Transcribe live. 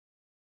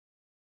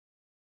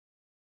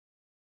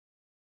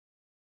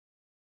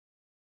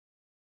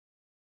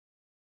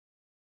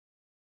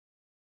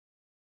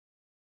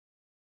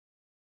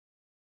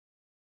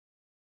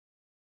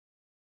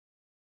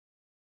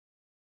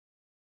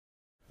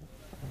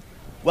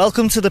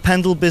Welcome to the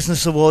Pendle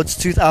Business Awards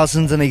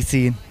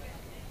 2018.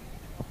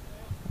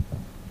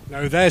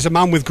 Now there's a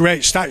man with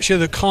great stature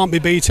that can't be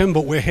beaten,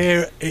 but we're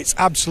here, it's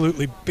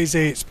absolutely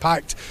busy, it's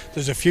packed,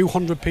 there's a few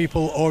hundred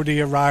people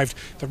already arrived,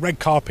 the red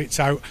carpet's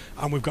out,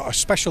 and we've got a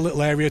special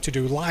little area to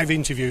do live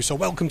interviews. So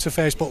welcome to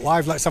Facebook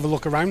Live, let's have a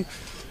look around.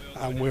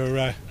 And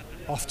we're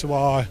off to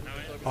our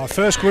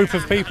first group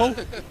of people.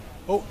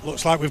 Oh,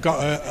 looks like we've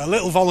got a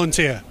little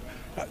volunteer.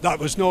 That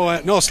was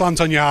no slant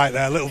on your height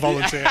there, little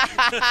volunteer.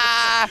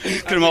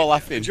 Could have all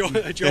laughing.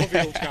 A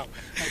jovial chap.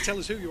 Tell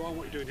us who you are and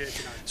what you're doing here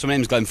tonight. So my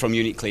name's Glenn from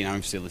Unique Clean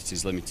Iron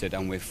Facilities Limited,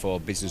 and we're for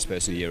Business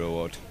Person of the Year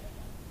award.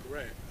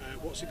 Great.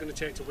 What's it going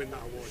to take to win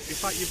that award? In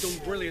fact, you've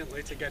done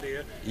brilliantly to get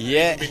here.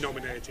 Yeah. You've been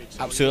nominated.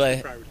 So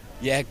absolutely.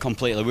 Yeah,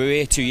 completely. We were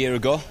here 2 years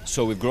ago,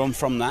 so we've grown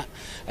from that.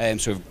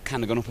 So we've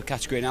kind of gone up a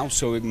category now,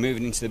 so we're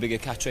moving into the bigger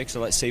category, so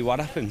let's see what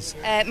happens.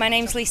 My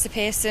name's Lisa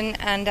Pearson,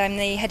 and I'm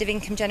the Head of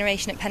Income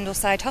Generation at Pendle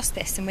Side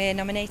Hospice, and we're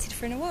nominated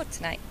for an award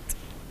tonight.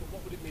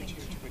 What would it mean to you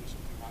to win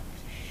something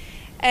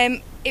like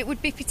this? It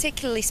would be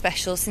particularly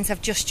special since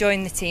I've just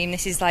joined the team.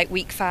 This is like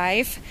week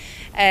 5,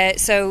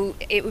 so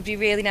it would be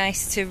really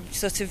nice to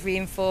sort of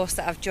reinforce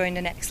that I've joined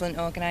an excellent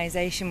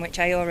organisation, which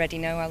I already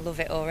know. I love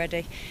it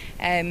already.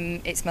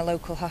 It's my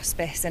local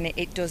hospice, and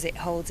it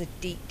holds a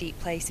deep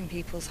place in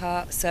people's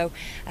hearts. So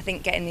I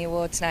think getting the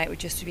award tonight would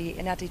just be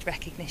an added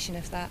recognition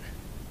of that.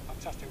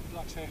 Fantastic. Would you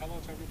like to say hello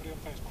to everybody on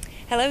Facebook?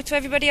 Hello to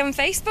everybody on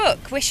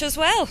Facebook. Wish us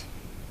well.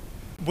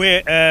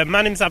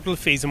 My name's Abdul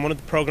Hafiz. I'm one of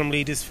the programme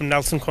leaders from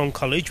Nelson Cone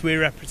College.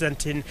 We're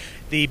representing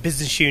the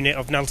business unit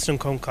of Nelson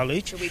Cone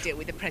College. So we deal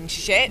with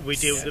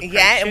apprenticeships.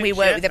 Yeah, and we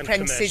work with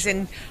apprentices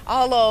in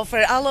all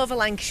over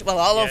Lancashire.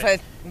 Well, over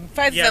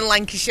further than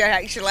Lancashire,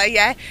 actually.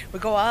 Yeah, we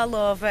go all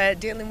over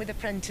dealing with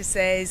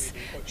apprentices,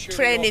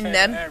 training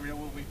them. Area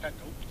will be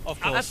Pendle. Of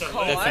course.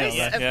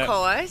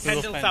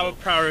 Pendle's our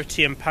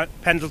priority, and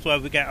Pendle's where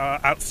we get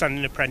our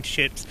outstanding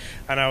apprenticeships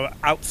and our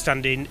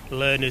outstanding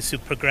learners who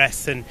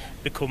progress and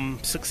become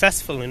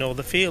successful in all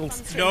the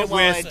fields.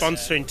 We're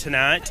sponsoring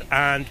tonight,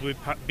 and we're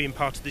being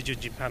part of the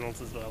judging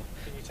panels as well.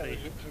 Can you tell me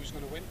who's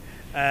going to win?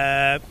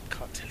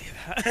 Can't tell you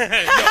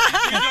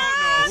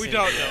that. We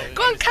don't know.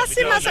 Go on,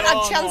 Cassim hasn't had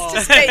a chance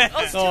to speak.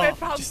 Us two are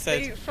proud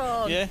to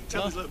phone. Yeah.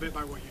 Tell us a little bit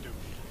about what you do.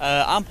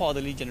 I'm part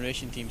of the lead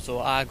generation team, so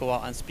I go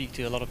out and speak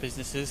to a lot of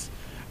businesses,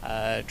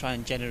 try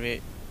and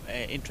generate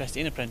interest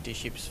in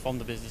apprenticeships from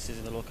the businesses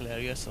in the local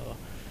area. So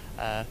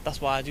that's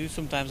what I do,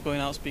 sometimes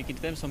going out speaking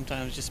to them,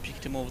 sometimes just speaking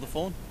to them over the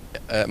phone.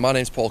 My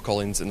name's Paul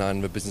Collins, and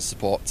I'm the business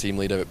support team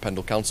leader at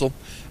Pendle Council.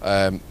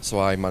 So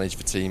I manage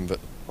the team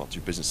that do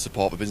business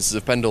support for businesses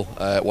of Pendle.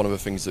 One of the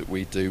things that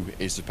we do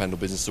is the Pendle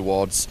Business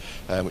Awards,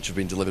 which have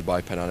been delivered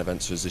by Pennine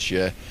Events for us this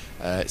year.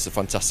 It's a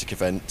fantastic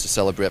event to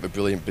celebrate the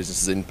brilliant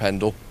businesses in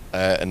Pendle,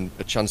 and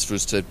a chance for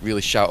us to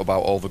really shout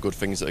about all the good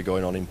things that are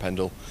going on in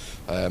Pendle,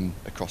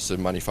 across the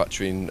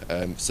manufacturing,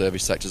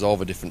 service sectors, all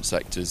the different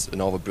sectors,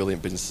 and all the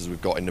brilliant businesses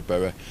we've got in the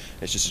borough.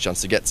 It's just a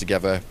chance to get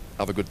together,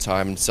 have a good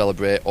time, and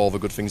celebrate all the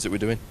good things that we're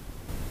doing.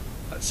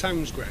 That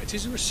sounds great.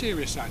 Is there a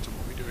serious side to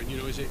what we're doing? You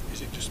know, is it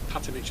just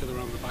patting each other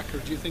on the back, or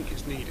do you think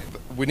it's needed?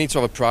 We need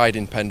to have a pride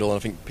in Pendle, and I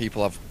think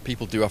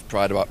people do have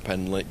pride about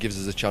Pendle. It gives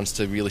us a chance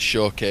to really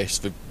showcase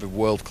the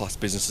world-class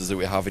businesses that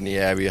we have in the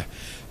area,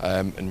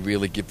 and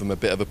really give them a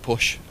bit of a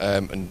push.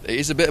 And it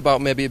is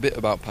maybe a bit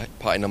about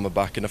patting on the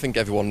back, and I think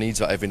everyone needs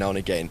that every now and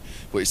again.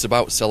 But it's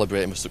about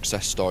celebrating the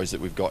success stories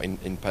that we've got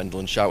in Pendle,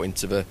 and shouting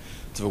to the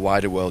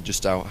wider world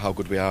just how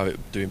good we are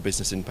at doing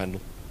business in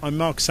Pendle. I'm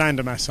Mark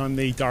Sandermass. I'm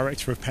the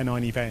director of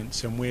Pennine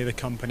Events, and we're the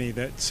company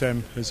that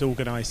has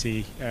organised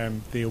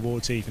the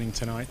awards evening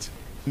tonight.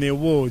 And the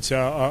awards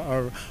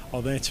are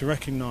there to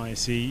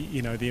recognise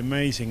the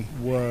amazing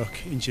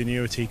work,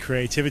 ingenuity,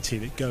 creativity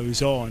that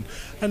goes on,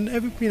 and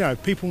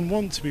people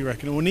want to be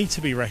recognised or need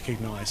to be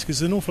recognised,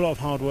 because an awful lot of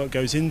hard work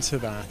goes into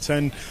that.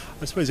 And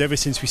I suppose ever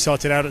since we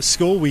started out at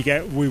school, we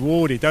get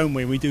rewarded, don't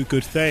we? We do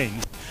good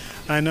things.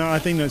 And I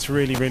think that's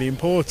really, really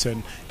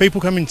important.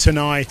 People coming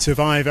tonight of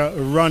either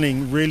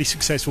running really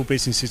successful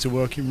businesses, are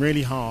working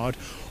really hard,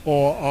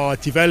 or are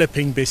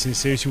developing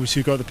businesses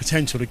who've got the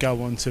potential to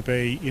go on to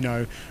be,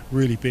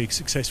 really big,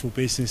 successful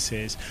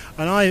businesses.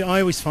 And I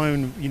always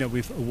find,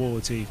 with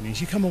awards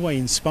evenings, you come away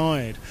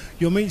inspired.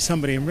 You'll meet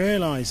somebody and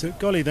realise that,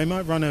 golly, they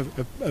might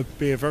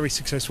be a very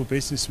successful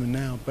businessman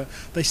now, but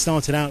they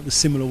started out the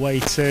similar way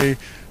to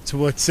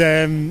what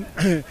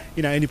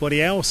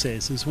anybody else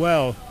is as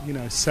well.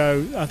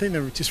 So I think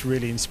they're just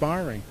really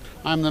inspiring.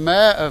 I'm the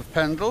Mayor of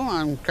Pendle.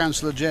 I'm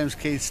Councillor James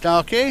Keith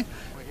Starkey.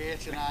 We're here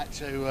tonight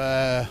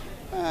to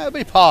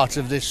be part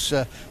of this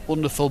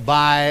wonderful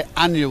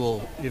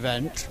biannual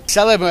event,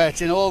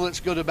 celebrating all that's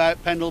good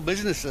about Pendle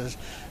businesses,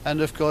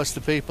 and of course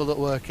the people that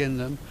work in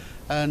them,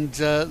 and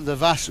the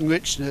vast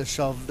richness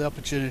of the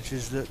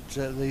opportunities that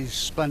these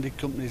splendid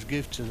companies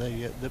give to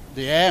the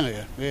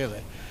area,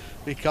 really,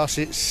 because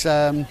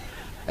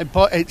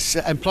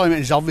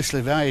employment is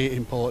obviously very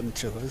important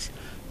to us,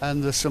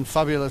 and there's some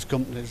fabulous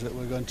companies that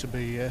we're going to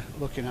be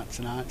looking at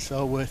tonight,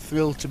 so we're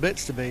thrilled to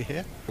bits to be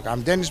here.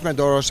 I'm Dennis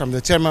Mendoros, I'm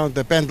the chairman of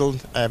the Pendle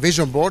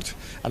Vision Board,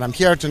 and I'm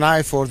here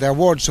tonight for the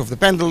awards of the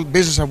Pendle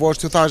Business Awards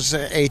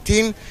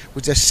 2018,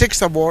 which is the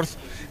 6th award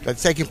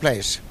that's taking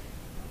place.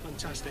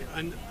 Fantastic.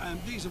 And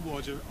these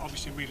awards are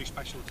obviously really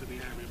special to the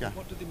area. Yeah.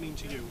 What do they mean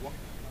to you?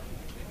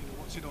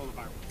 What's it all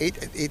about?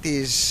 It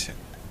is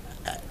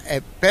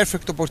a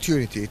perfect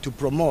opportunity to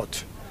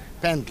promote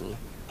Pendle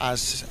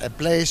as a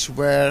place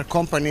where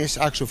companies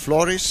actually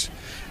flourish,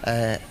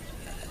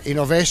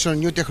 innovation,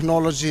 new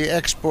technology,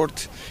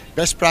 export,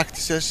 best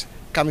practices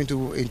come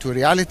into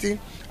reality,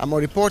 and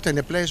more important,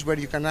 a place where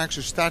you can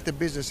actually start a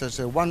business as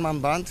a one-man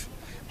band,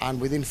 and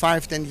within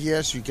 5-10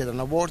 years you get an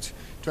award.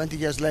 20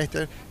 years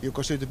later you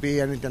consider to be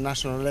an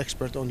international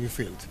expert on your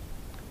field.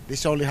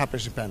 This only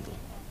happens in Pendle.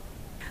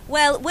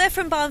 Well, we're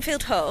from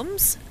Barnfield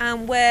Homes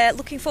and we're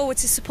looking forward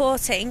to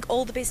supporting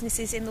all the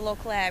businesses in the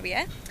local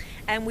area,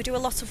 and we do a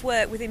lot of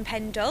work within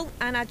Pendle,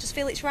 and I just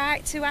feel it's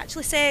right to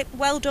actually say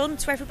well done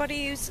to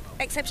everybody who's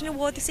accepting an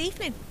award this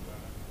evening.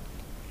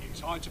 It's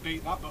hard to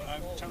beat that, but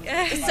tell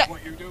us about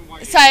what you do and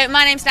why. So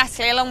my name's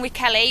Natalie, along with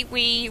Kelly.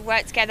 We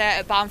work together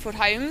at Barnfield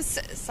Homes.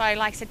 So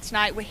like I said,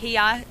 tonight we're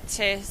here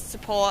to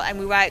support, and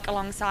we work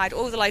alongside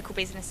all the local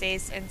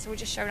businesses, and so we're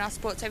just showing our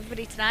support to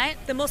everybody tonight.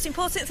 The most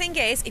important thing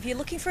is, if you're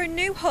looking for a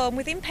new home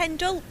within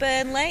Pendle,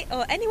 Burnley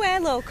or anywhere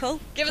local,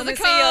 give us come a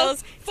call.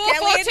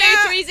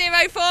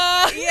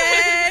 442-304.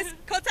 Yes,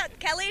 contact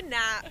Kelly and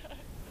Nat.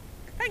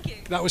 Thank you.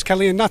 That was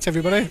Kelly and Nat,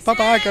 everybody.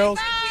 Bye-bye, girls.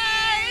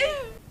 Bye.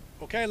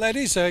 Okay,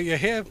 ladies, you're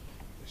here.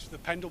 This is the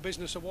Pendle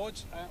Business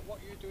Awards. What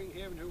are you doing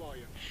here and who are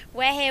you?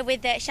 We're here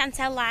with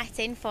Chantel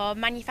Lighting for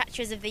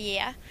Manufacturers of the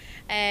Year.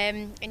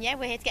 And yeah,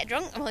 we're here to get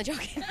drunk. I'm only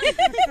joking.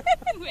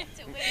 We're here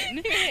to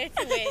win. We're here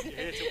to win. You're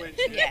here to win,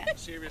 so Yeah.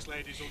 Serious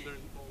ladies under and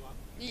all that.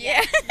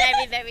 Yeah,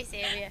 very, very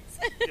serious.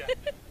 Yeah.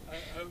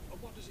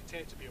 What does it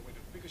take to be a winner?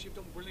 Because you've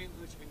done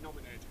brilliantly to be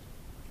nominated.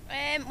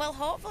 Well,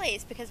 hopefully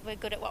it's because we're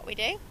good at what we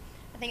do.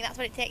 I think that's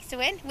what it takes to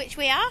win, which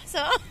we are,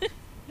 so...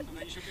 And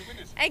then you should be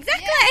winners.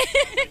 Exactly.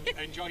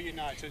 Yeah. Enjoy your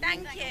night. And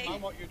Thank you.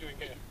 Man, what are you doing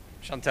here?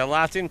 Chantel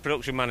Lighting,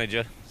 production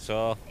manager,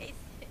 so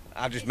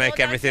I just it's make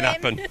all everything down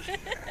to happen. him.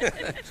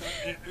 So,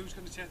 who's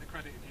going to take the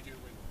credit if you do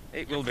win?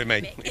 It will be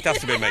me. It has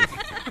to be me.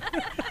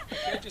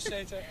 Can you just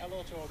say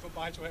hello to or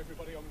goodbye to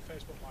everybody on the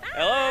Facebook Live?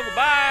 Hello,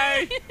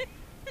 goodbye.